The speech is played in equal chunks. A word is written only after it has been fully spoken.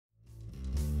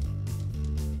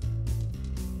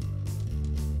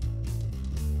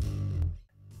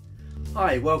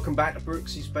Hi, welcome back to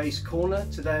Brooksy's Bass Corner.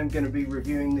 Today I'm going to be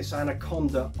reviewing this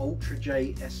Anaconda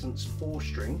Ultra-J Essence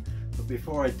 4-string. But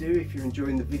before I do, if you're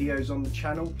enjoying the videos on the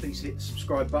channel, please hit the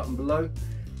subscribe button below,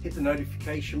 hit the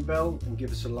notification bell and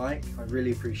give us a like. I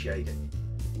really appreciate it.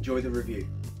 Enjoy the review.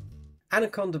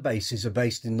 Anaconda Basses are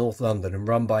based in North London and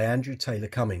run by Andrew Taylor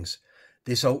Cummings.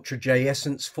 This Ultra-J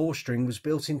Essence 4-string was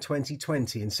built in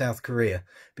 2020 in South Korea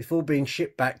before being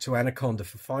shipped back to Anaconda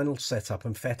for final setup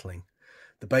and fettling.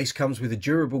 The bass comes with a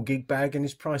durable gig bag and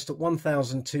is priced at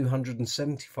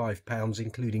 £1,275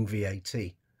 including VAT.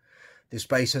 This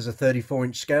bass has a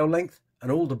 34-inch scale length, an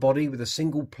alder body with a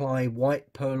single ply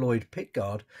white pearloid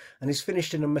pickguard and is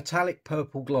finished in a metallic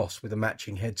purple gloss with a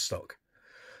matching headstock.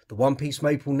 The one-piece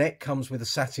maple neck comes with a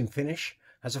satin finish,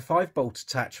 has a 5-bolt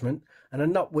attachment and a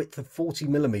nut width of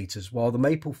 40mm, while the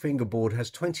maple fingerboard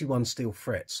has 21 steel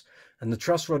frets and the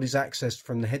truss rod is accessed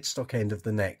from the headstock end of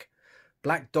the neck.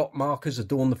 Black dot markers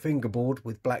adorn the fingerboard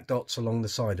with black dots along the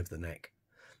side of the neck.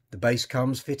 The bass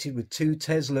comes fitted with two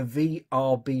Tesla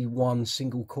VRB1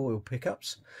 single coil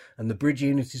pickups and the bridge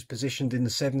unit is positioned in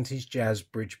the 70s jazz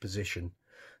bridge position.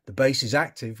 The bass is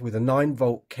active with a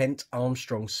 9-volt Kent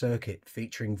Armstrong circuit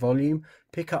featuring volume,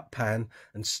 pickup pan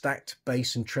and stacked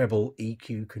bass and treble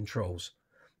EQ controls.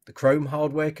 The chrome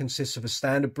hardware consists of a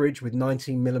standard bridge with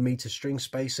 19mm string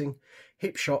spacing,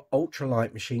 hip-shot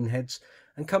ultralight machine heads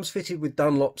and comes fitted with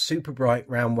Dunlop Super Bright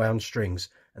round wound strings,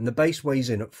 and the bass weighs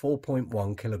in at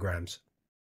 4.1 kilograms.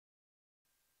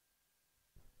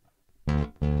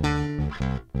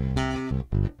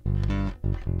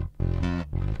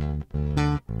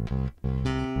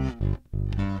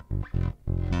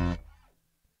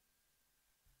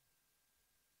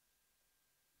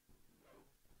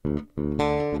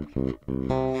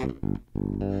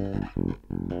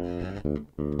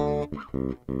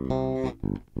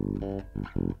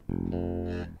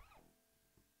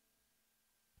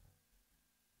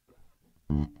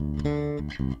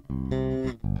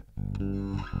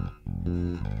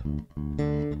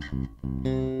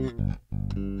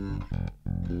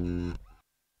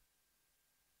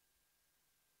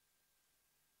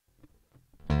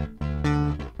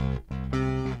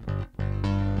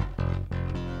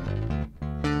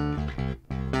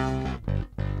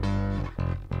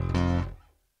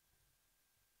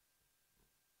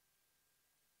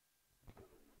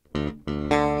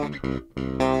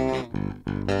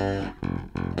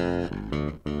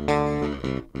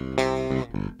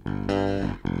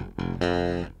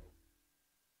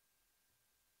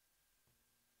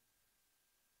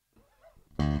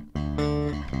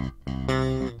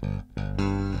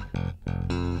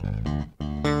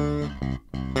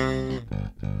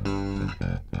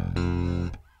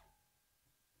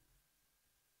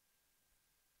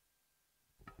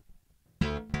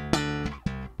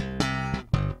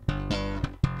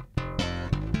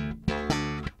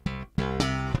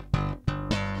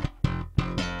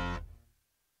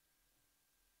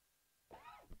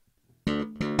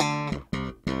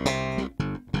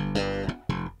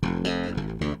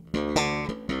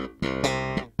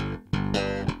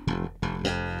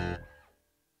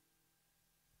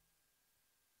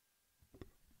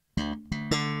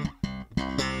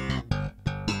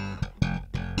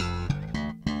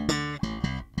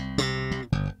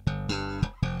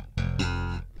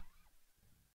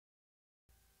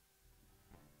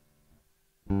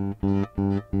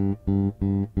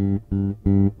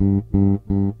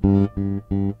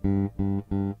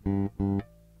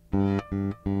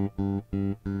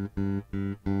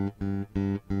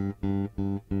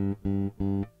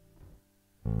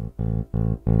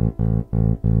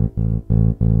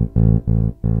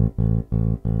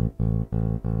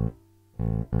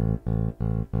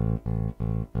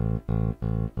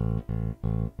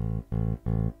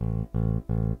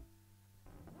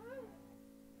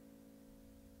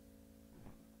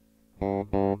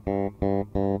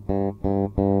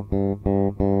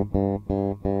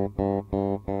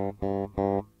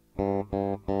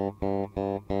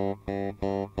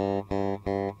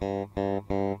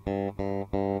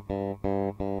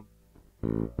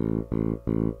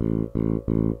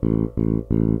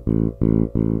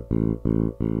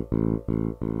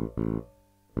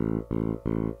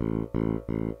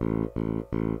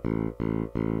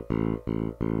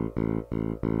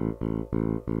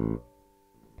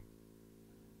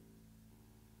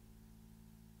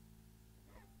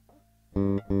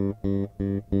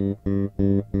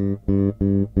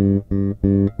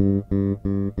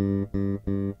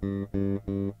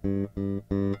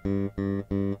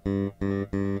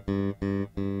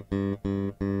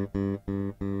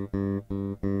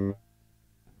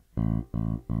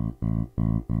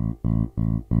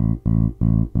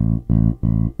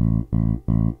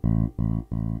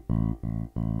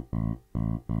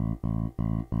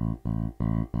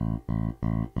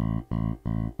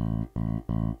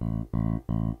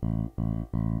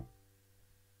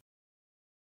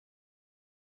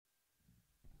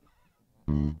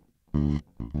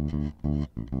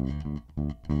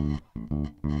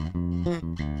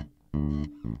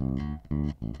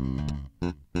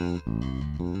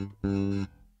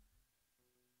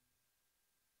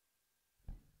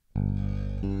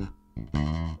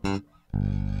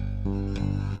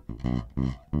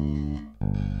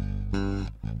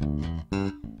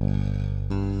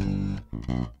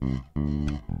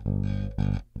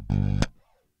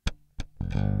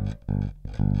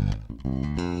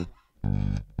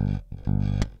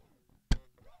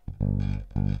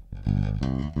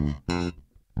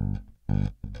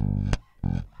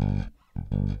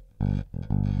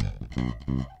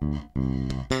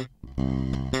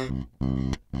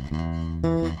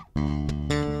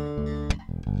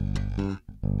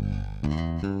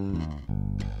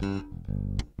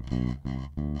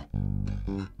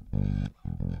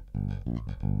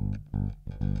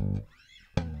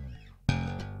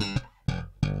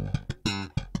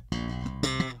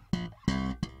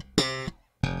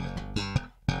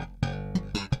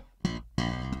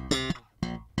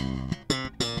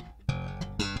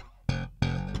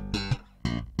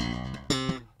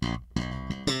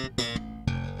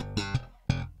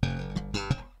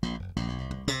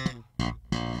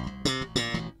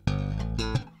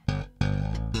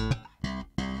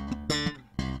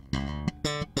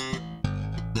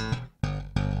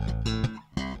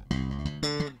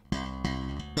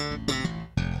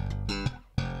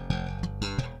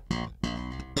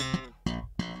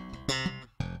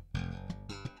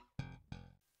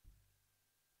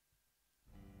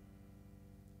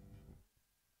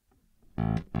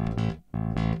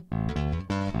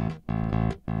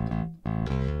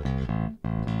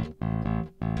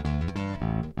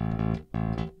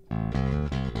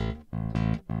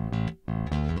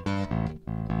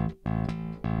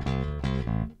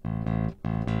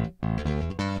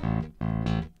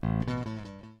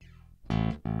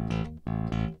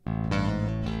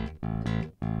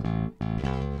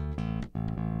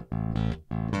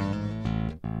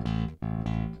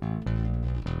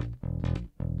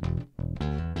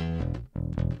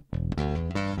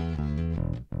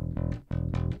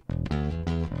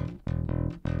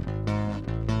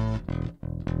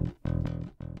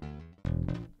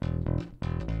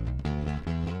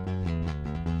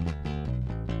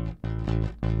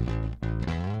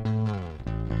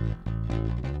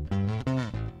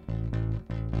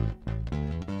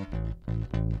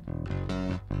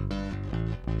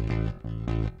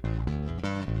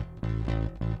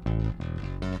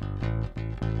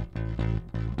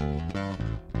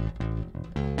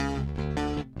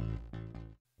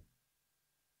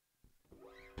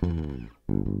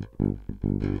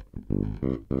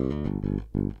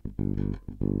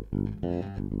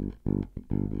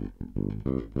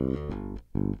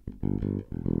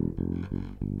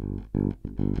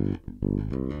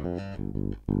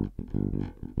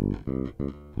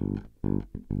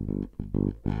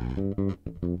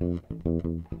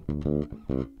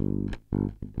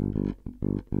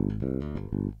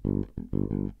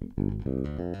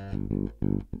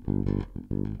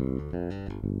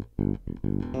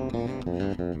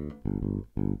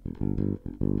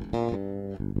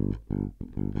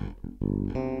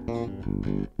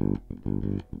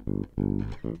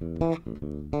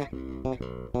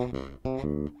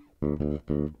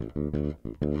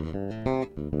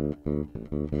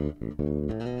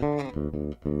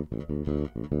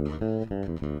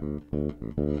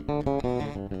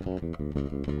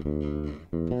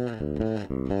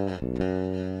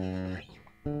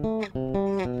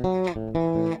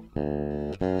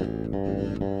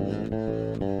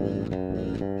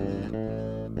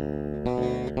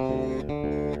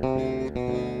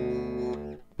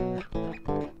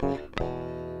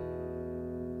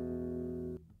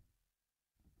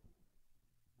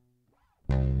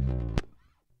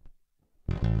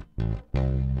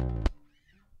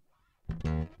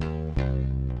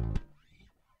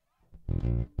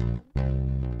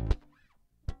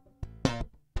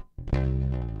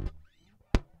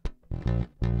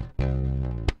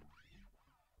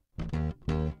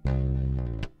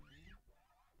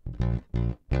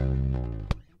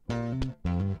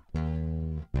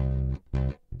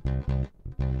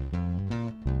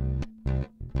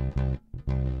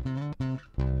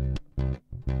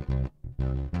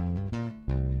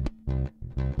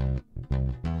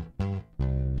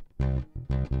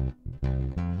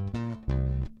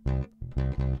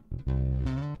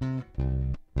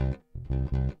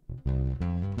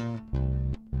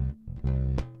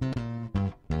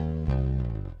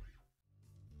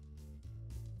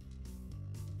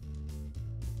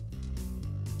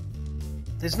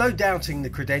 There's no doubting the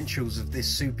credentials of this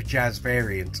Super Jazz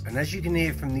variant, and as you can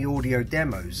hear from the audio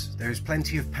demos, there is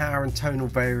plenty of power and tonal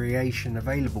variation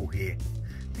available here.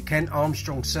 The Kent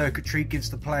Armstrong circuitry gives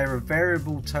the player a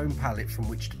variable tone palette from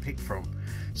which to pick from,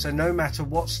 so no matter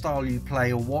what style you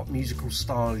play or what musical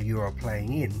style you are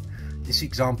playing in, this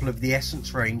example of the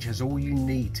Essence range has all you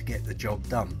need to get the job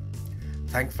done.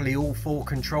 Thankfully, all 4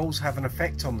 controls have an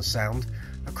effect on the sound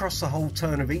across the whole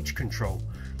turn of each control,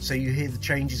 so you hear the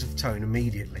changes of tone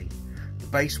immediately. The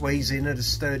bass weighs in at a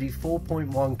sturdy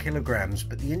 4.1 kilograms,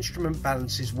 but the instrument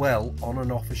balances well on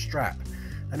and off a strap,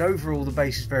 and overall the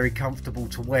bass is very comfortable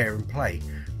to wear and play,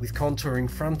 with contouring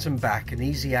front and back and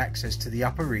easy access to the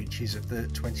upper reaches of the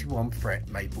 21 fret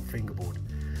maple fingerboard.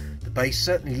 The bass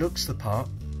certainly looks the part.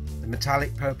 The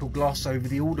metallic purple gloss over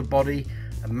the alder body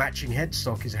and matching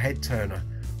headstock is a head turner,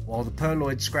 while the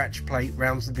pearloid scratch plate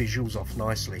rounds the visuals off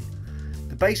nicely.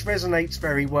 The bass resonates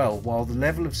very well, while the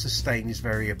level of sustain is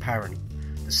very apparent.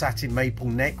 The satin maple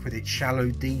neck with its shallow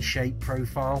D-shaped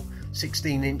profile,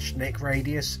 16-inch neck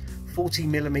radius,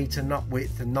 40mm nut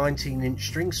width and 19-inch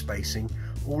string spacing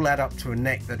all add up to a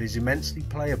neck that is immensely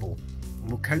playable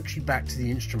and will coax you back to the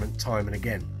instrument time and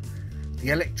again.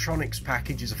 The electronics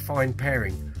package is a fine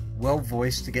pairing, well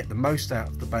voiced to get the most out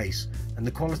of the bass, and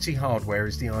the quality hardware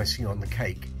is the icing on the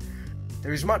cake.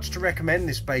 There is much to recommend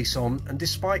this bass on, and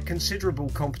despite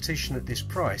considerable competition at this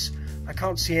price, I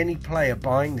can't see any player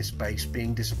buying this bass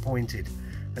being disappointed,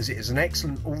 as it is an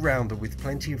excellent all-rounder with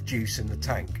plenty of juice in the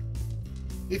tank.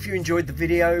 If you enjoyed the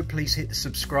video, please hit the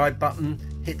subscribe button,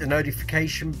 hit the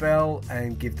notification bell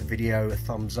and give the video a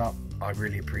thumbs up. I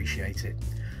really appreciate it.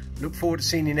 Look forward to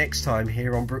seeing you next time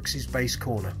here on Brooksy's Bass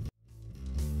Corner.